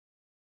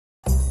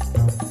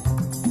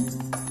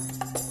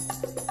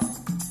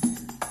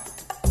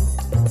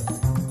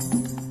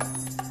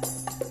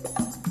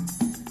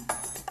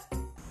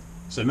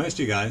So most of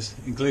you guys,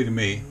 including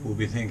me, will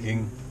be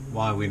thinking,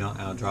 why are we not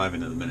out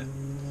driving at the minute?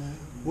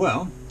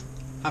 Well,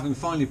 having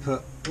finally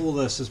put all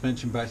the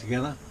suspension back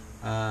together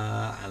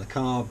and the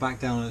car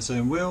back down on its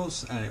own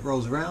wheels and it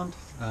rolls around,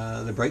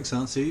 the brakes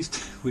aren't seized,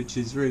 which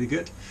is really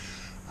good,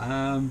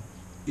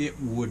 it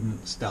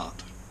wouldn't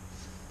start.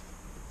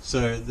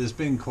 So there's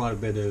been quite a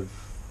bit of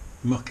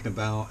mucking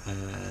about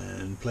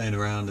and playing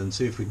around and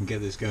see if we can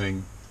get this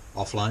going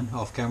offline,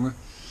 off camera,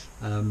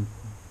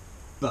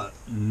 but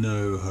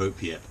no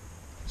hope yet.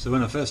 So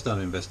when I first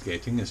started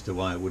investigating as to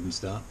why it wouldn't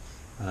start,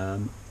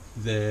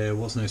 there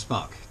was no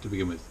spark to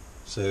begin with.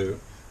 So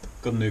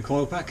got a new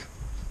coil pack,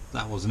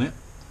 that wasn't it.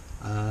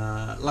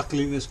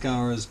 Luckily this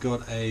car has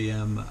got a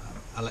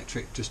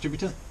electronic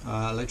distributor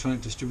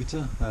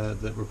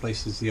that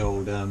replaces the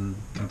old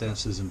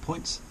condensers and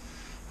points.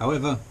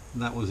 However,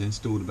 that was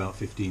installed about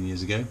 15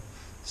 years ago,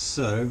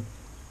 so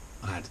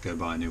I had to go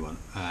buy a new one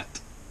at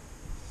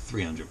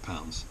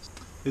 £300.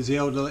 Here's the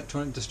old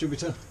electronic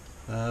distributor.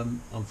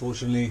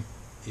 Unfortunately,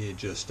 it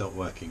just stopped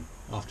working.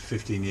 After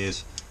 15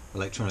 years,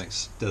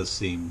 electronics does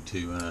seem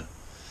to,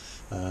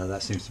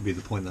 that seems to be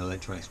the point that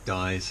electronics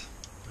dies.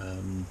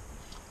 And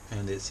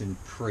it's in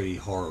pretty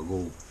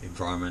horrible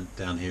environment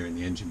down here in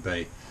the engine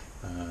bay,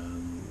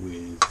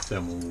 with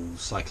thermal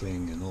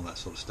cycling and all that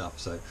sort of stuff.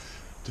 So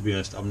to be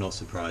honest, I'm not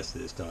surprised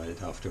that it's died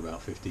after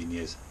about 15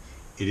 years.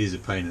 It is a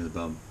pain in the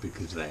bum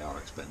because they are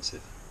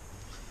expensive.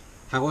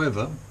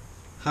 However,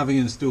 having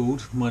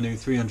installed my new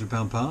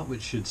 £300 part,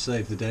 which should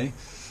save the day,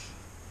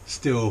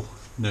 still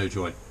no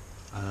joy.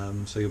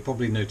 So you'll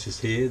probably notice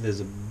here there's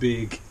a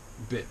big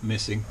bit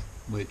missing,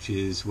 which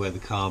is where the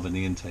carb and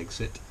the intake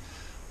sit.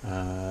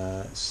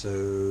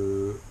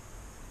 So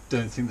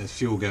don't think there's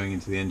fuel going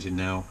into the engine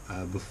now.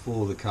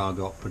 Before the car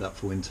got put up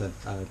for winter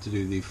to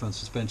do the front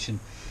suspension,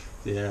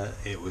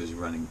 it was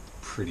running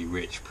pretty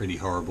rich, pretty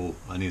horrible.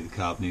 I knew the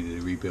carb needed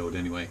a rebuild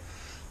anyway,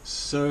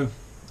 so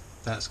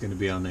that's going to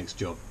be our next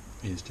job,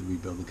 is to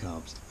rebuild the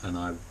carbs. And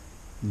I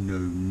know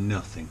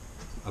nothing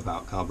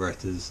about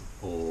carburettors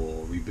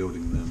or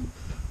rebuilding them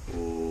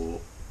or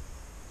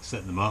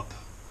setting them up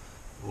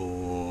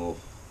or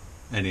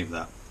any of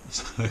that,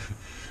 so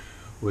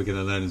we're going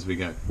to learn as we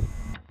go.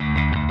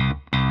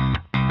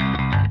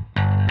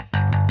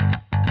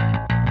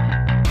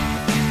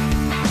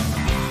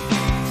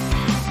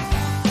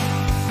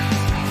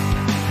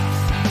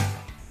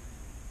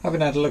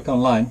 Having had a look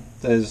online,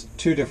 there's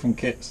two different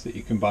kits that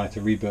you can buy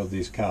to rebuild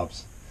these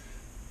carbs.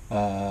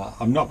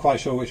 I'm not quite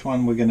sure which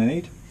one we're going to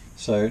need,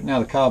 so now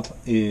the carb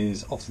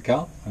is off the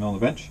car and on the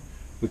bench,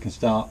 we can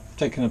start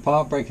taking it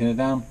apart, breaking it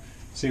down,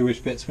 see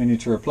which bits we need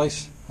to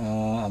replace,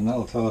 and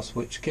that'll tell us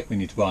which kit we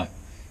need to buy,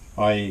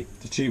 i.e.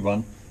 the cheap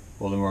one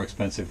or the more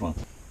expensive one.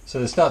 So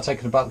to start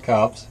taking apart the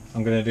carbs,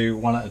 I'm going to do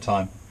one at a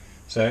time.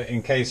 So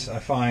in case I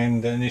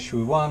find an issue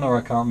with one or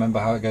I can't remember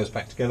how it goes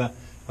back together,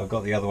 I've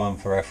got the other one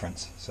for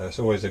reference. So it's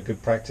always a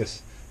good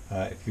practice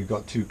if you've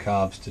got two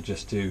carbs to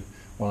just do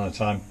one at a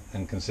time,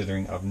 and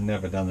considering I've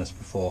never done this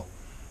before,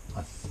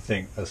 I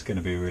think that's going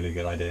to be a really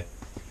good idea.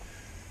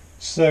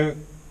 So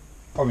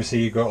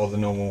obviously you've got all the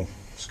normal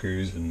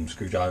screws and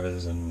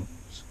screwdrivers,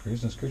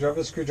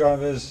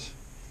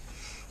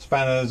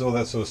 spanners, all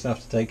that sort of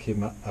stuff to take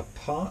him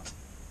apart.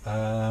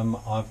 I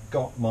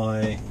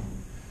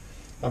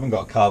haven't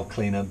got a carb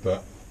cleaner,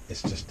 but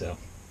it's just a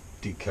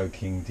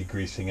decoking,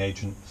 degreasing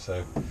agent,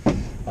 so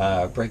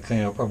brake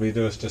cleaner will probably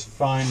do us just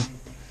fine.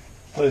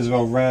 Loads of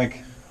old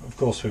rag, of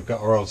course we've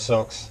got our old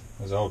socks,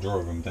 there's a whole drawer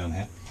of them down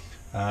here,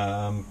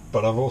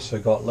 but I've also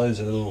got loads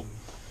of little,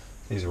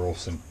 these are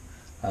awesome,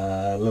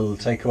 little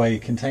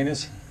takeaway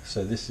containers.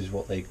 So this is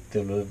what they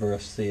deliver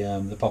us the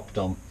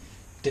poppadom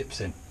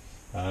dips in,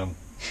 and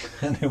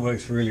it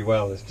works really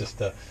well. It's just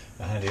a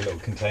handy little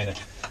container,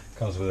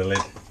 comes with a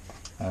lid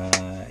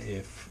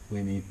if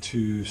we need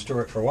to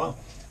store it for a while.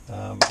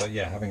 But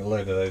yeah, having a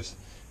load of those,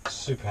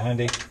 super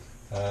handy.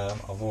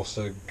 I've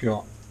also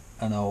got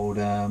an old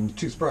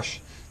toothbrush,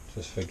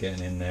 just for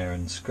getting in there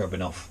and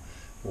scrubbing off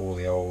all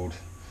the old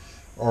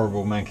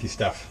horrible manky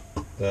stuff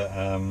that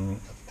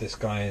this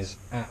guy is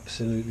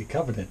absolutely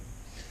covered in.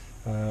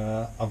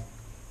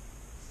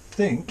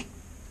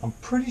 I'm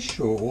pretty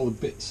sure all the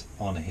bits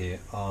on here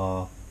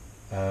are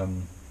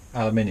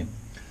aluminium,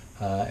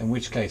 in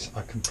which case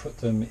I can put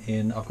them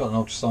in. I've got an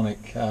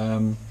ultrasonic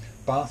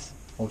bath,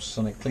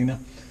 ultrasonic cleaner,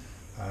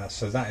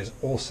 so that is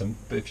awesome.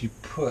 But if you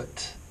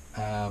put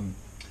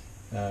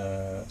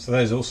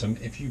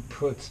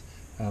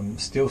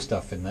steel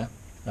stuff in there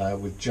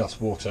with just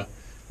water,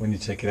 when you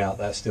take it out,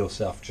 that steel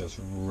stuff just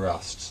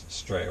rusts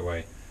straight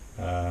away.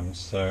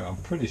 So I'm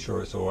pretty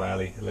sure it's all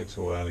alley. It looks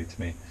all alley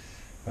to me.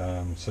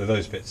 So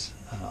those bits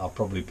I'll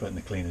probably put in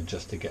the cleaner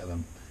just to get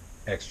them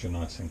extra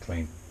nice and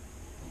clean.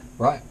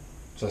 Right,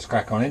 so let's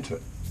crack on into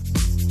it.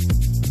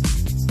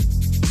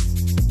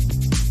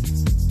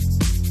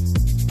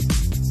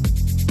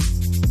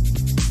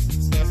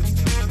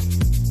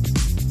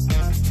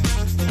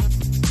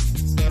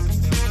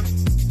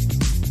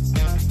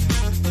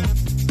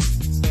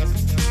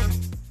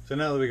 So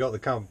now that we got the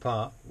carb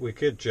apart, we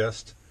could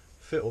just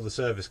fit all the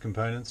service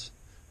components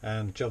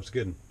and job's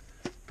good.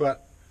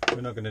 But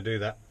we're not going to do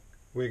that.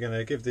 We're going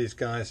to give these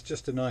guys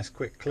just a nice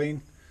quick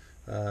clean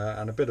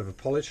and a bit of a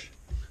polish.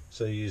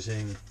 So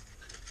using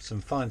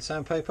some fine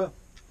sandpaper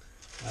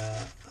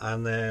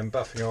and then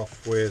buffing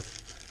off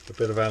with a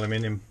bit of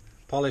aluminium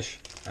polish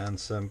and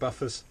some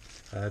buffers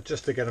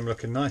just to get them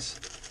looking nice.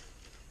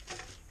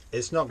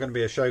 It's not going to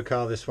be a show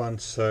car, this one,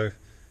 so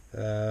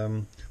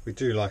we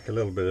do like a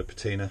little bit of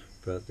patina,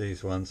 but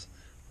these ones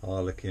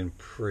are looking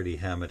pretty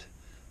hammered.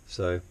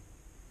 So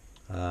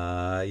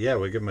yeah,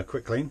 we'll give them a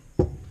quick clean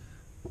and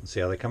see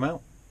how they come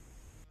out.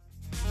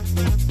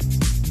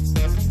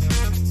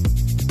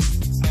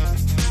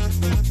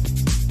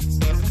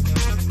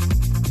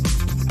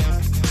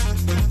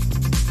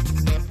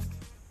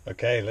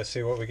 Okay, let's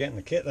see what we get in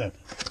the kit then.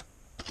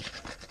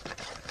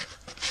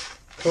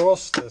 Of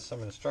course, there's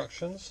some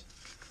instructions,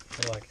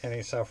 like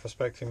any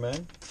self-respecting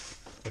man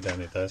would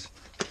only does.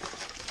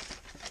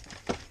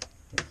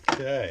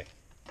 Okay,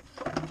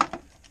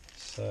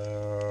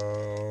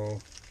 so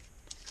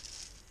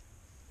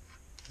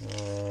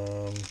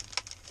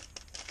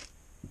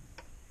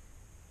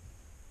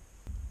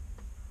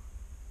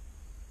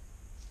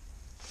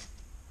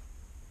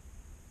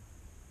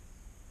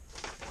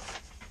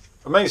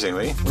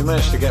amazingly, we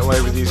managed to get away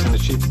with using the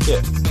cheaper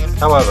kit.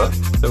 However,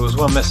 there was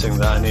one missing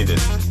that I needed,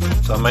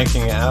 so I'm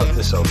making it out of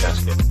this old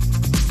gasket.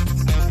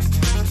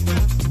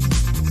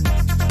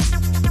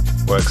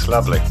 Works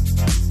lovely.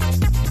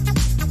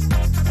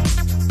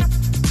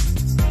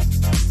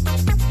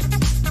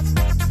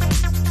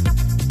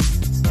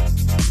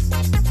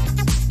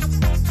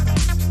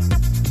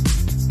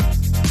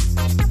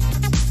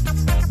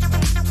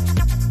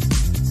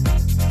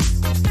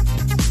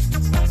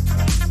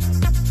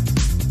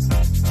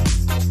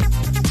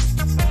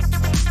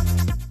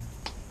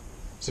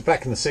 So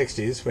back in the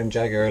 60s, when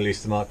Jaguar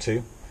released the Mark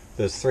II,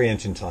 there's 3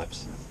 engine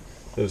types.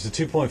 There was the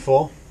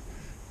 2.4, it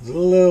was a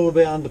little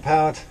bit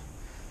underpowered,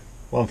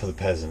 one for the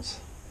peasants.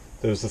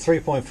 There was the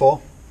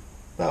 3.4,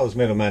 that was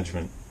middle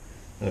management,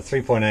 and the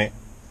 3.8,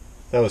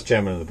 that was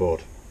chairman of the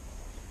board.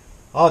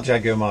 Our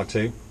Jaguar Mark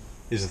II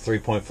is a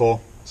 3.4,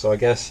 so I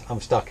guess I'm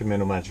stuck in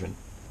middle management.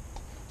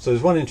 So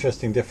there's one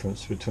interesting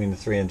difference between the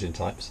 3 engine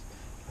types,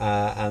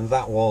 and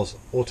that was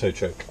auto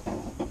choke,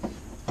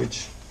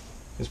 which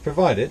is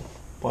provided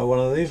by one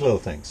of these little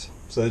things.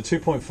 So the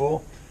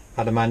 2.4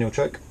 had a manual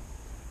choke,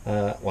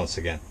 once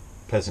again,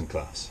 peasant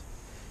class.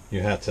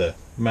 You had to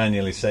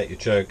manually set your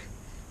choke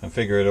and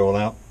figure it all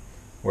out,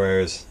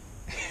 whereas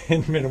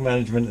in middle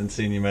management and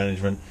senior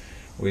management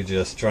we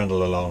just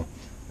trundle along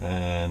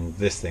and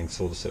this thing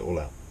sorts it all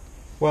out.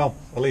 Well,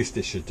 at least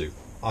it should do.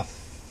 I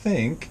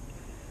think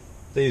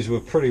these were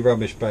pretty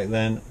rubbish back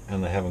then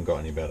and they haven't got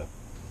any better.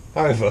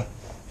 However,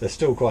 they're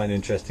still quite an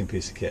interesting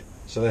piece of kit,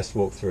 so let's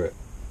walk through it.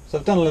 So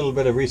I've done a little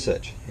bit of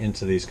research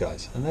into these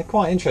guys and they're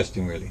quite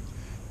interesting really.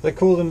 They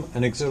call them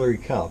an auxiliary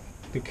carb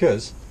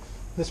because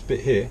this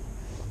bit here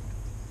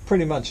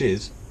pretty much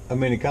is a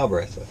mini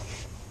carburetor.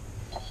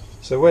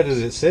 So where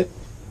does it sit?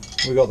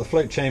 We've got the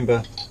float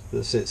chamber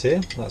that sits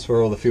here, that's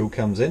where all the fuel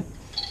comes in.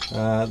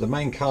 The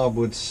main carb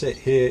would sit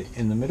here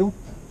in the middle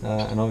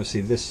and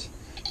obviously this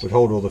would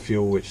hold all the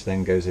fuel which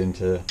then goes in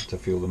to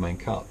fuel the main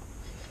carb.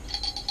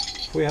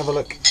 If we have a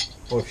look,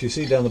 or if you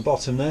see down the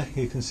bottom there,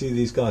 you can see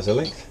these guys are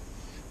linked.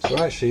 So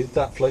actually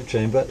that float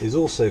chamber is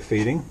also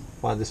feeding,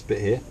 by this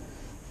bit here,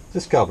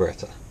 this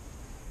carburetor.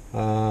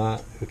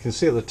 We can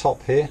see at the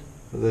top here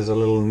that there's a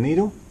little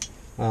needle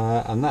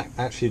and that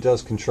actually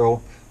does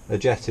control a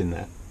jet in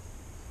there.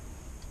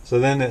 So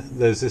then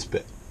there's this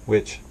bit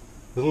which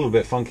is a little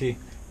bit funky.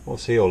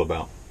 What's he all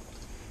about?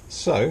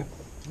 So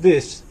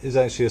this is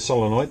actually a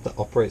solenoid that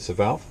operates a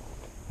valve.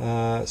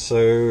 So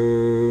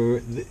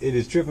it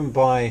is driven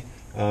by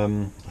a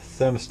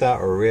thermostat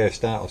or a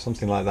rheostat or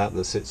something like that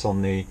that sits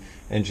on the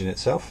engine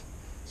itself.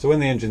 So when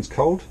the engine's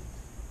cold,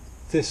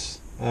 this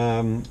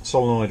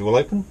solenoid will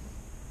open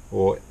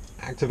or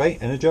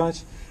activate,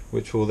 energize,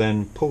 which will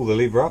then pull the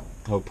lever up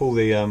or pull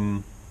the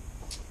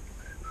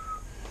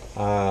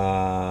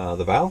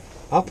valve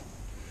up,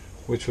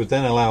 which would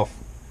then allow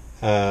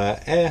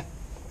air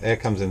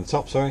comes in the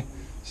top, sorry,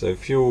 so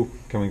fuel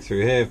coming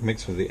through here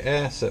mixed with the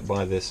air set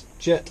by this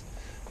jet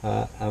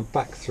and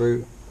back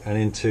through and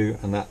into,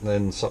 and that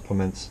then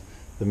supplements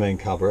the main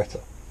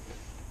carburetor.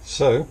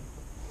 So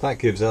that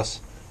gives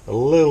us a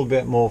little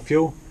bit more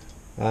fuel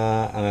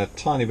and a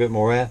tiny bit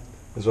more air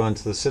as well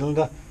into the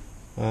cylinder,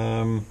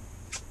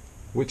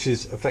 which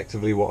is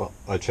effectively what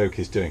our choke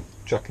is doing,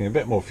 chucking a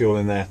bit more fuel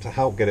in there to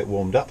help get it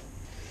warmed up.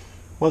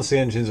 Once the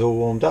engine's all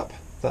warmed up,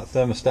 that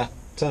thermostat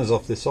turns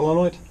off this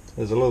solenoid.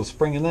 There's a little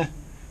spring in there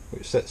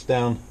which sets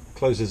down,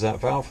 closes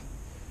that valve,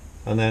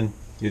 and then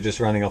you're just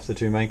running off the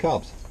 2 main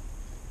carbs.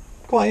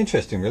 Quite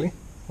interesting really.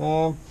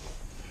 Trying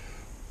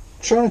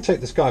to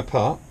take this guy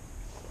apart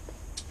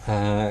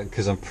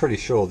because I'm pretty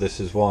sure this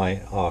is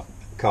why our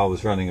car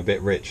was running a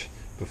bit rich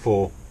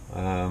before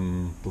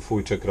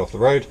we took it off the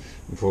road,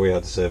 before we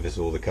had to service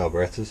all the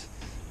carburettors.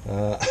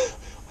 I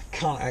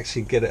can't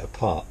actually get it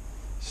apart,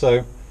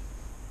 so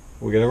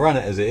we're going to run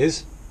it as it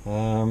is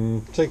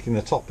Taking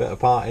the top bit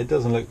apart, it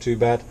doesn't look too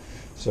bad,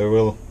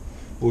 so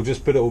we'll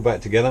just put it all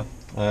back together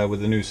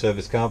with the new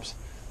service carbs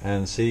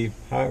and see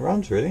how it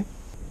runs really.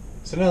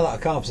 So now that our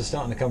carbs are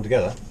starting to come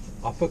together,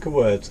 our book of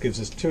words gives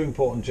us two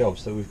important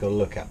jobs that we've got to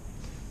look at.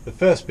 The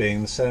first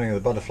being the setting of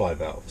the butterfly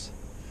valves.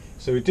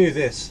 So we do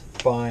this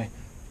by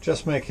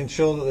just making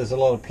sure that there's a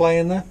lot of play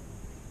in there,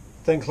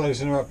 then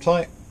closing her up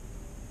tight,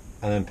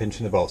 and then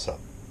pinching the bolts up.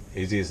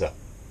 Easy as that.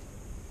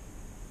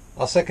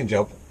 Our second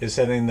job is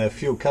setting the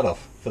fuel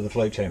cutoff for the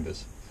float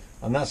chambers,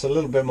 and that's a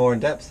little bit more in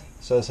depth,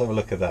 so let's have a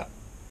look at that.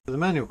 The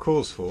manual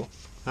calls for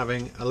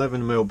having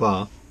 11mm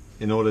bar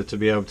in order to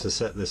be able to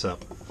set this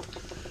up.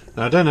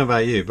 Now I don't know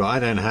about you, but I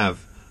don't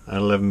have an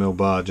 11mm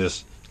bar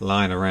just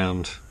lying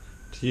around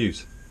to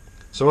use.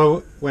 So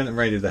I went and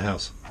raided the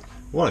house.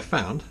 What I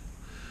found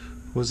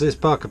was this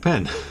Parker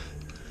pen,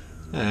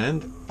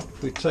 and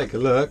if we take a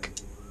look,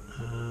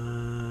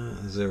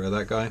 zero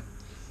that guy.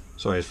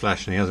 Sorry, it's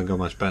flashing, he hasn't got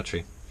much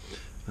battery.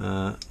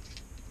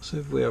 So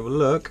if we have a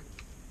look,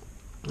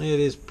 it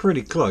is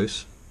pretty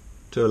close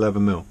to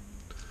 11mm.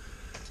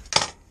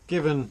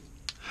 Given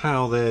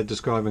how they're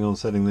describing on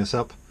setting this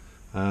up,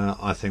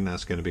 I think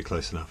that's going to be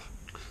close enough.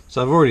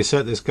 So I've already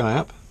set this guy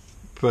up,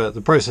 but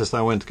the process that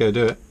I went to go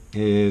do it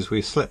is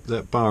we slip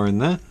that bar in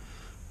there,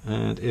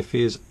 and if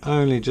he is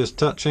only just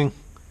touching,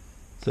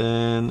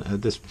 then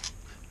at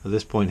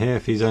this point here,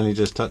 if he's only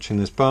just touching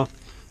this bar,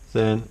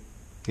 then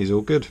he's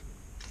all good.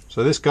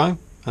 So this guy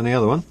and the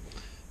other one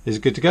is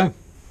good to go.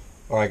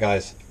 Alright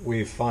guys,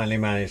 we've finally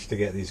managed to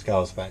get these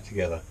cars back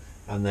together,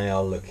 and they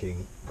are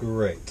looking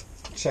great.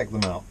 Check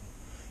them out.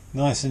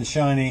 Nice and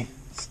shiny,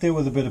 still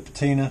with a bit of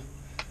patina.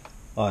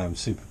 I am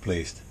super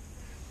pleased.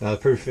 Now the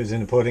proof is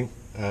in the pudding,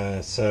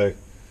 so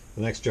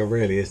the next job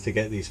really is to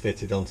get these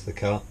fitted onto the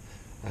car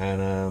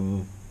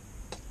and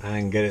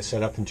get it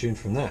set up and tuned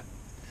from there.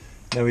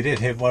 Now we did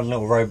hit one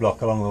little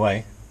roadblock along the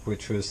way,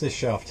 which was this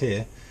shaft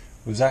here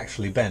was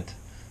actually bent.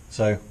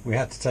 So we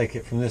had to take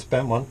it from this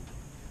bent one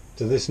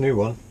to this new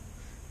one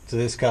to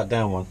this cut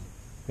down one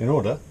in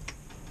order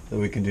that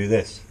we can do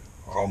this.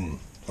 I'm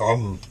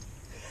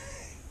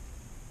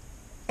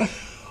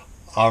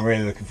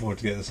really looking forward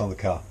to getting this on the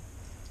car.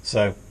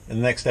 So in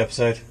the next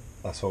episode,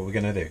 that's what we're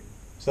going to do.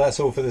 So that's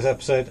all for this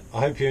episode. I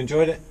hope you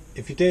enjoyed it.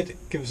 If you did,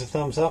 give us a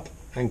thumbs up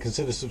and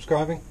consider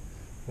subscribing,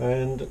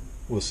 and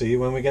we'll see you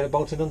when we get it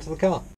bolted onto the car.